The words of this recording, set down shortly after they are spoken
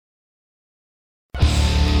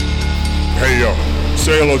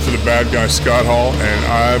Say hello to the bad guy, Scott Hall, and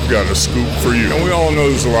I've got a scoop for you. And we all know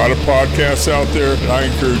there's a lot of podcasts out there, and I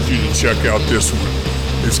encourage you to check out this one.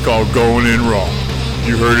 It's called Going In Raw.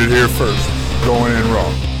 You heard it here first. Going In Raw.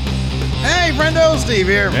 Hey, friendo, Steve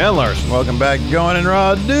here. And Larson. Welcome back to Going In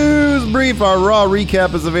Raw News Brief. Our Raw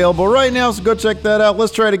recap is available right now, so go check that out.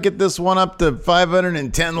 Let's try to get this one up to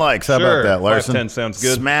 510 likes. How about that, Larson? 510 sounds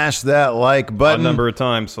good. Smash that like button. A number of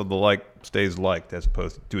times so the like stays liked as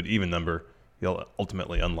opposed to an even number. You'll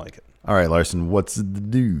ultimately unlike it. All right, Larson, what's the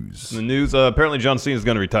news? The news, apparently John Cena is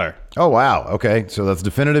going to retire. Oh, wow. Okay, so that's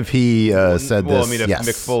definitive. He said this. Well, I mean, if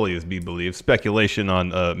Mick Foley is to be believed. Speculation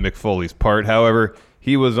on Mick Foley's part. However,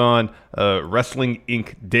 he was on Wrestling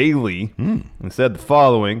Inc. Daily and said the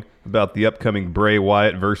following about the upcoming Bray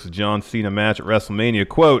Wyatt versus John Cena match at WrestleMania.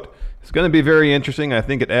 Quote, "It's going to be very interesting. I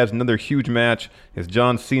think it adds another huge match as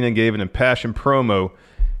John Cena gave an impassioned promo,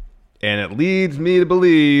 and it leads me to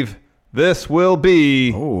believe this will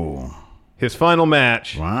be his final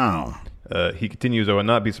match." Wow. He continues, "I would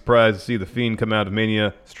not be surprised to see The Fiend come out of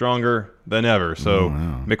Mania stronger than ever." So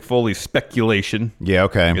Mick Foley's speculation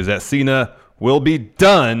is that Cena will be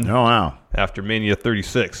done after Mania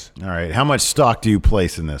 36. All right. How much stock do you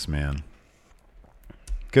place in this, man?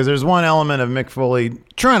 Because there's one element of Mick Foley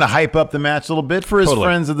trying to hype up the match a little bit for his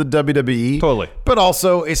friends of the WWE. Totally. But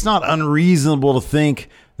also, it's not unreasonable to think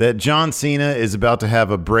that John Cena is about to have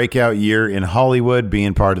a breakout year in Hollywood,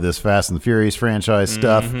 being part of this Fast and the Furious franchise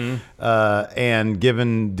stuff. And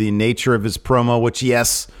given the nature of his promo, which,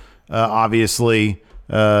 yes, obviously,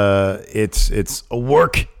 it's a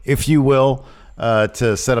work, if you will,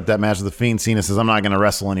 to set up that match with The Fiend. Cena says, "I'm not going to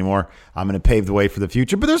wrestle anymore. I'm going to pave the way for the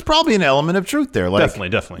future." But there's probably an element of truth there. Like,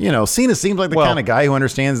 definitely. You know, Cena seems like the kind of guy who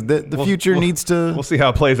understands that the future needs to... We'll see how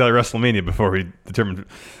it plays out at WrestleMania before we determine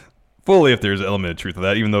fully if there's an element of truth to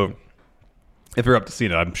that, even though if you're up to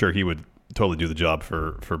Cena, I'm sure he would totally do the job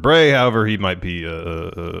for Bray. However, he might be...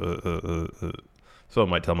 so it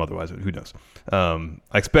might tell him otherwise. Who knows? I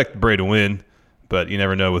expect Bray to win, but you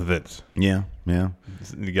never know with Vince. Yeah.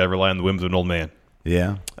 You got to rely on the whims of an old man.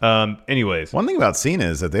 Yeah. Anyways. One thing about Cena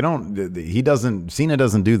is that Cena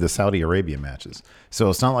doesn't do the Saudi Arabia matches.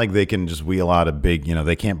 So it's not like they can just wheel out a big,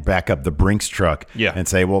 they can't back up the Brinks truck and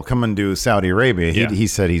say, well, come and do Saudi Arabia. He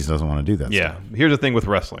said he doesn't want to do that. Yeah. Here's the thing with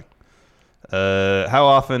wrestling. How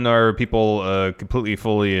often are people completely,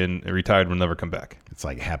 fully and retired and will never come back? It's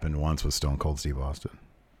like it happened once with Stone Cold Steve Austin.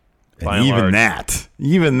 By and and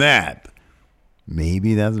even that.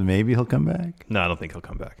 Maybe he'll come back. No, I don't think he'll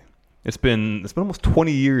come back. It's been almost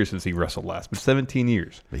 20 years since he wrestled last. It's been 17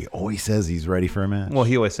 years. But he always says he's ready for a match. Well,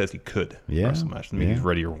 he always says he could wrestle a match. I mean, he's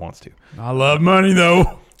ready or wants to. I love money,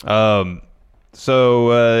 though.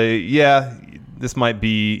 This might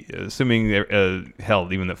be, assuming,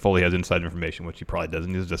 even that Foley has inside information, which he probably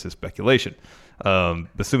doesn't. This is just his speculation.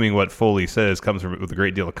 Assuming what Foley says comes with a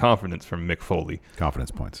great deal of confidence from Mick Foley. Confidence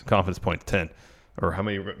points 10. Or how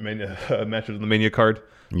many matches on the Mania card?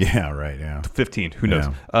 Yeah, right, yeah. 15, who knows?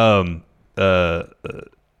 Yeah.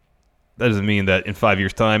 That doesn't mean that in 5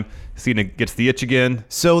 years' time, Cena gets the itch again.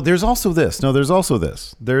 So there's also this. No, there's also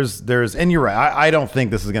this. There's, and you're right. I don't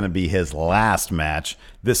think this is going to be his last match.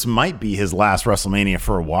 This might be his last WrestleMania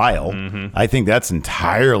for a while. Mm-hmm. I think that's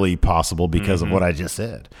entirely possible because of what I just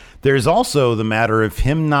said. There's also the matter of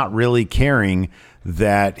him not really caring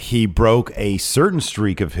that he broke a certain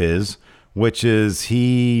streak of his, which is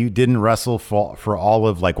he didn't wrestle for all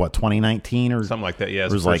of 2019 or something like that. Yeah,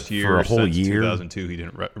 it was for a whole year. 2002, he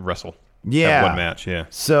didn't wrestle. Yeah, one match. Yeah.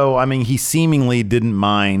 So I mean, he seemingly didn't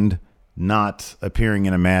mind not appearing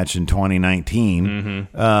in a match in 2019.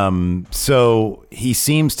 Mm-hmm. So he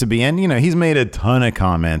seems to be, and he's made a ton of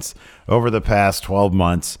comments over the past 12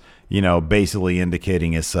 months. Basically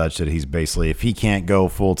indicating as such that he's basically, if he can't go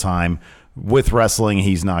full time with wrestling,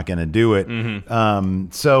 he's not going to do it.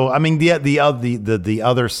 Mm-hmm. So I mean, the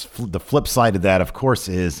flip side of that, of course,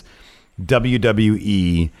 is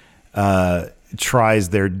WWE tries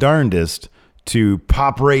their darndest to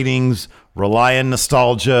pop ratings, rely on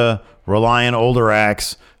nostalgia, rely on older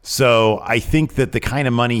acts. So I think that the kind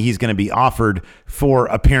of money he's going to be offered for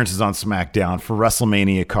appearances on SmackDown, for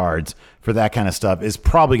WrestleMania cards, for that kind of stuff is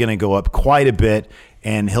probably going to go up quite a bit.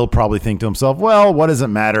 And he'll probably think to himself, well, what does it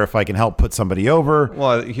matter if I can help put somebody over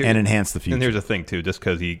and enhance the future? And here's the thing, too. Just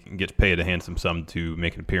because he gets paid a handsome sum to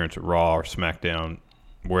make an appearance at Raw or SmackDown,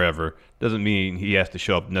 wherever, doesn't mean he has to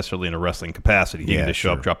show up necessarily in a wrestling capacity. He can just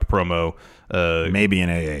show up, drop a promo. Maybe in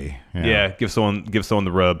AA. Yeah, give someone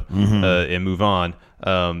the rub and move on.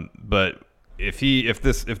 But if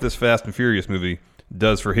this Fast and Furious movie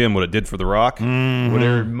does for him what it did for The Rock,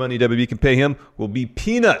 whatever money WWE can pay him will be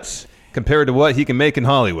peanuts compared to what he can make in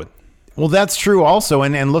Hollywood. Well, that's true also.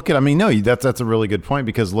 And look at, that's a really good point,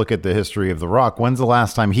 because look at the history of The Rock. When's the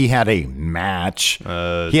last time he had a match?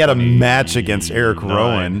 He had a match against Eric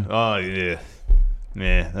Rowan. Oh, yeah.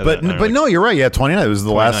 Yeah. But no, you're right. Yeah, 29. It was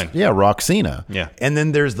the 29. last, Rock Cena. Yeah. And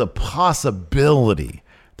then there's the possibility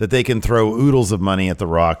that they can throw oodles of money at The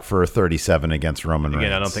Rock for 37 against Roman Reigns.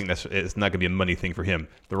 Again, I don't think it's not going to be a money thing for him.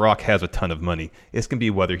 The Rock has a ton of money. It's going to be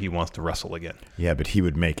whether he wants to wrestle again. Yeah, but he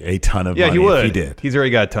would make a ton of money. Yeah, he would. If he did. He's already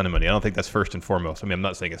got a ton of money. I don't think that's first and foremost. I mean, I'm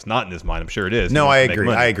not saying it's not in his mind. I'm sure it is. No, I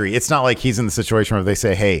agree. It's not like he's in the situation where they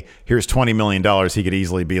say, hey, here's $20 million. He could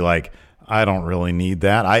easily be like, I don't really need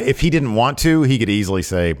that. If he didn't want to, he could easily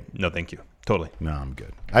say, no, thank you. Totally. No, I'm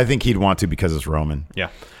good. I think he'd want to because it's Roman. Yeah.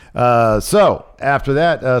 So after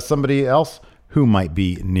that, somebody else who might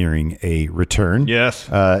be nearing a return, yes,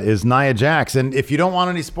 is Nia Jax. And if you don't want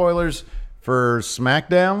any spoilers for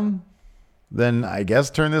SmackDown, then I guess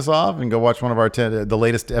turn this off and go watch one of our the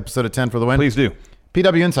latest episode of 10 for the win. Please do.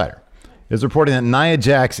 PW Insider is reporting that Nia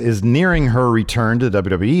Jax is nearing her return to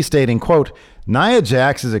WWE, stating, quote, Nia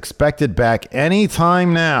Jax is expected back any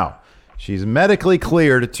time now. She's medically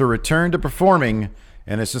cleared to return to performing,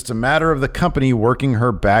 and it's just a matter of the company working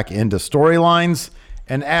her back into storylines,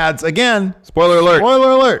 and adds, again, spoiler alert.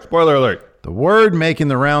 Spoiler alert. Spoiler alert. The word making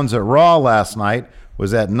the rounds at Raw last night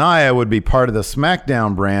was that Nia would be part of the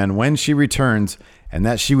SmackDown brand when she returns, and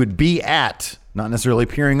that she would be at, not necessarily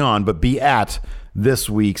appearing on, but be at this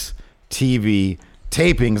week's TV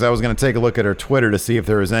tapings. I was going to take a look at her Twitter to see if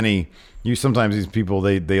there was any. Sometimes these people,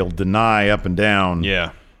 they'll deny up and down.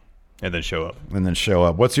 Yeah. And then show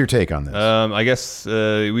up. What's your take on this? I guess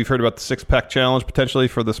we've heard about the six-pack challenge potentially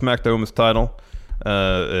for the SmackDown Women's title.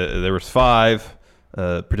 There was 5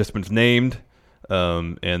 participants named,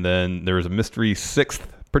 and then there was a mystery 6th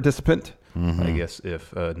participant. Mm-hmm. I guess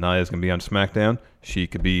if Nia is going to be on SmackDown, she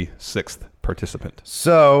could be 6th participant.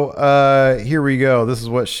 So here we go. This is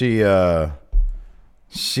what she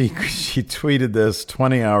tweeted this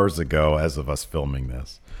 20 hours ago as of us filming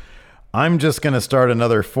this. I'm just going to start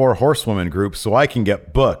another 4 horsewomen group so I can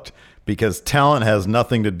get booked because talent has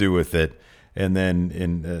nothing to do with it. And then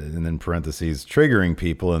in parentheses, triggering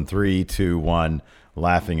people in 3, 2, 1,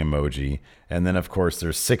 laughing emoji. And then, of course,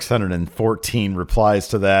 there's 614 replies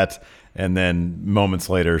to that. And then moments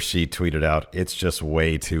later, she tweeted out, it's just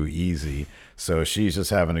way too easy. So she's just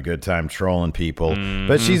having a good time trolling people. Mm-hmm.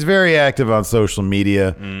 But she's very active on social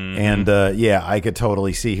media. Mm-hmm. And, I could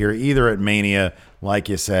totally see her either at Mania, like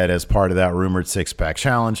you said, as part of that rumored 6-pack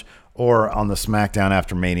challenge, or on the SmackDown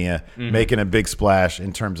after Mania, making a big splash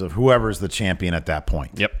in terms of whoever's the champion at that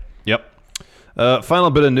point. Yep. Final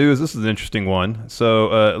bit of news. This is an interesting one.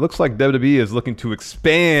 So it looks like WWE is looking to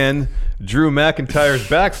expand Drew McIntyre's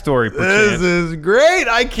backstory. This is great.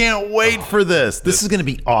 I can't wait for this. This is going to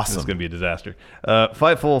be awesome. This is going to be a disaster.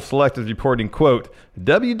 Fightful Select is reporting, quote,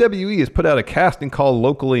 WWE has put out a casting call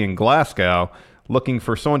locally in Glasgow looking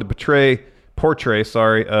for someone to portray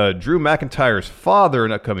Drew McIntyre's father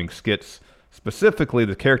in upcoming skits. Specifically,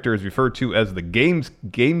 the character is referred to as the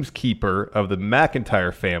gameskeeper of the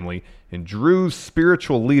McIntyre family and Drew's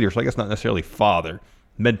spiritual leader. So I guess not necessarily father,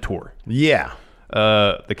 mentor. Yeah.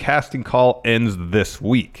 The casting call ends this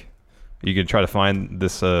week. You can try to find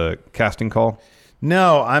this casting call?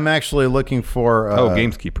 No, I'm actually looking for...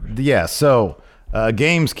 gameskeeper. Yeah, so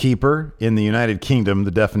gameskeeper in the United Kingdom,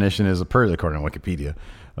 the definition is according to Wikipedia,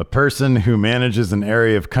 a person who manages an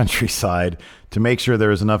area of countryside to make sure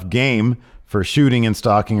there is enough game for shooting and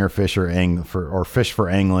stalking or fish for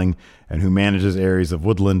angling, and who manages areas of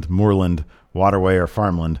woodland, moorland, waterway, or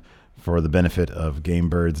farmland for the benefit of game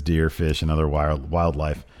birds, deer, fish, and other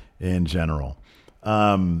wildlife in general.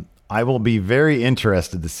 I will be very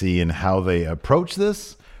interested to see in how they approach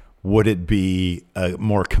this. Would it be a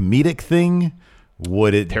more comedic thing?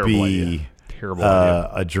 Would it be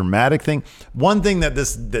a dramatic thing? One thing that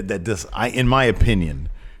this, in my opinion,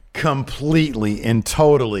 completely and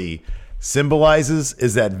totally symbolizes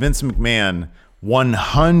is that Vince McMahon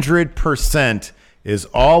 100% is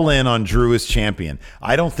all in on Drew as champion.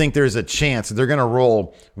 I don't think there's a chance that they're going to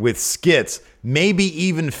roll with skits, maybe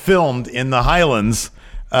even filmed in the Highlands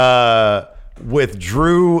with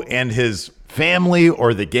Drew and his family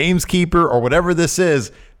or the gameskeeper or whatever this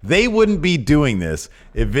is. They wouldn't be doing this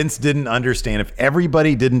if Vince didn't understand, if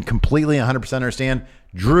everybody didn't completely 100% understand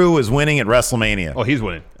Drew is winning at WrestleMania. Oh, he's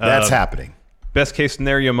winning. That's happening. Best case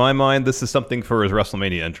scenario in my mind, this is something for his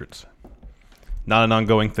WrestleMania entrance. Not an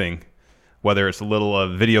ongoing thing. Whether it's a little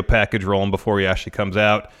video package rolling before he actually comes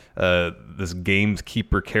out. This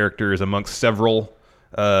gameskeeper character is amongst several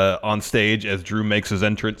on stage as Drew makes his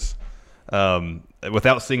entrance.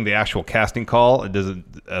 without seeing the actual casting call, it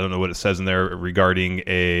doesn't. I don't know what it says in there regarding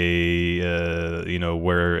where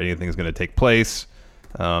anything is going to take place,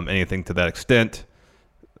 anything to that extent.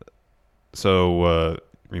 So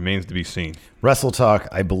remains to be seen. Wrestle Talk,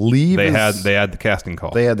 I believe they had the casting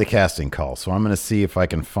call. They had the casting call. So I'm going to see if I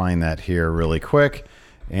can find that here really quick,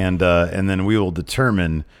 and then we will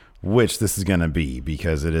determine which this is going to be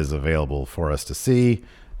because it is available for us to see.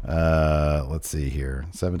 Let's see here.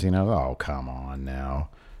 17 hours. Oh, come on now.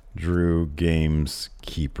 Drew Games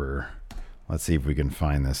Keeper. Let's see if we can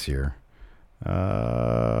find this here.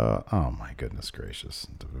 Oh my goodness gracious.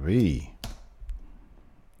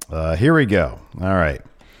 Here we go. All right.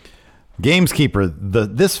 Gameskeeper.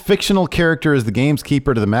 This fictional character is the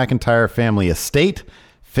gameskeeper to the McIntyre family estate.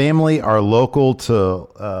 Family are local to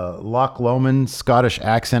Loch Lomond, Scottish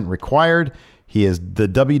accent required. He is the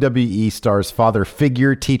WWE star's father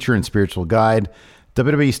figure, teacher, and spiritual guide.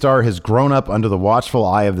 WWE star has grown up under the watchful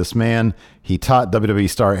eye of this man. He taught WWE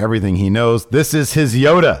star everything he knows. This is his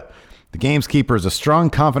Yoda. The Gameskeeper is a strong,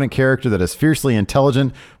 confident character that is fiercely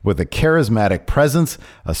intelligent with a charismatic presence,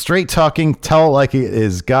 a straight-talking,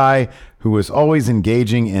 tell-it-like-it-is guy who is always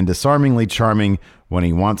engaging and disarmingly charming when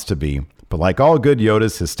he wants to be. But like all good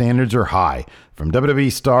Yodas, his standards are high. From WWE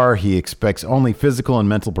star, he expects only physical and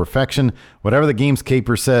mental perfection. Whatever the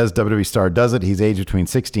Gameskeeper says, WWE star does it. He's aged between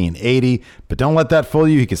 60 and 80. But don't let that fool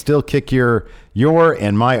you. He can still kick your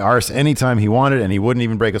and my arse anytime he wanted, and he wouldn't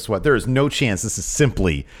even break a sweat. There is no chance this is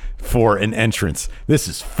simply for an entrance. This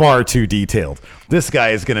is far too detailed. This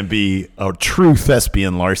guy is going to be a true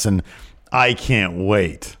thespian, Larson. I can't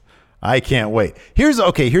wait. Here's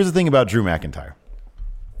the thing about Drew McIntyre.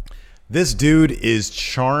 This dude is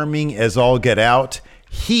charming as all get out.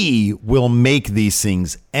 He will make these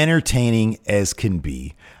things entertaining as can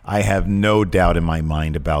be. I have no doubt in my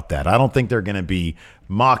mind about that. I don't think they're going to be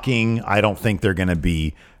mocking. I don't think they're going to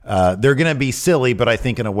be silly, but I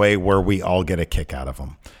think in a way where we all get a kick out of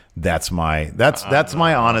them. That's my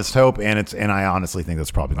honest hope, and I honestly think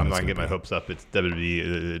that's probably. I'm not getting my hopes up. It's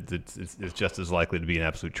WWE. It's just as likely to be an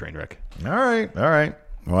absolute train wreck. All right.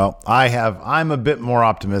 Well, I'm a bit more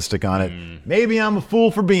optimistic on it. Maybe I'm a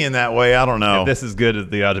fool for being that way. I don't know. If this is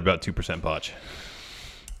good, the odds are about 2% botch.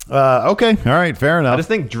 Okay. All right. Fair enough. I just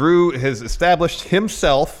think Drew has established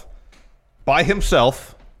himself by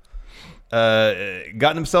himself,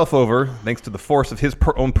 gotten himself over thanks to the force of his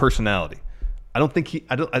own personality. I don't think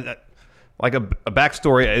like a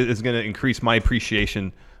backstory is going to increase my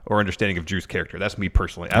appreciation or understanding of Drew's character. That's me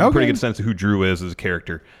personally. I have a pretty good sense of who Drew is as a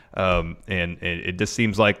character. And it just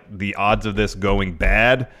seems like the odds of this going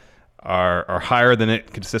bad are higher than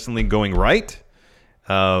it consistently going right.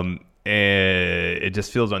 And it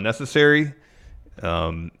just feels unnecessary.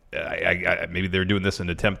 Maybe they're doing this in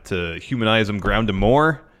an attempt to humanize him, ground him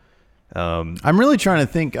more. I'm really trying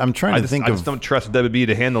to think. I just don't trust WWE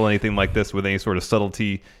to handle anything like this with any sort of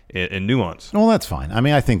subtlety and nuance. Well, that's fine. I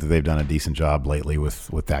mean, I think that they've done a decent job lately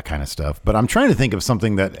with that kind of stuff. But I'm trying to think of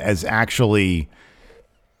something that has actually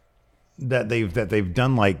that they've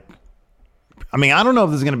done. Like, I mean, I don't know if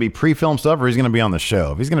this is going to be pre-film stuff or he's going to be on the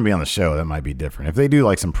show. If he's going to be on the show, that might be different. If they do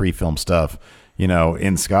like some pre-film stuff,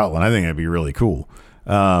 in Scotland, I think it'd be really cool.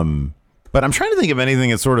 But I'm trying to think of anything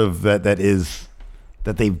that's sort of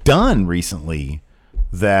that they've done recently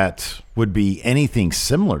that would be anything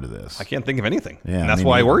similar to this. I can't think of anything. Yeah, and that's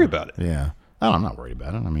why I worry about it. Yeah. I'm not worried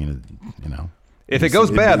about it. I mean, If it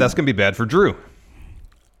goes bad, that's going to be bad for Drew.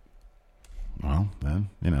 Well, then,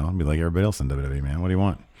 I'll be like everybody else in WWE, man. What do you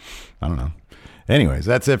want? I don't know. Anyways,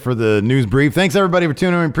 that's it for the news brief. Thanks, everybody, for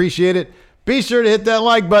tuning in. Appreciate it. Be sure to hit that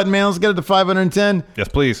like button, man. Let's get it to 510. Yes,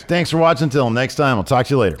 please. Thanks for watching. Until next time, I'll talk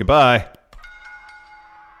to you later. Goodbye.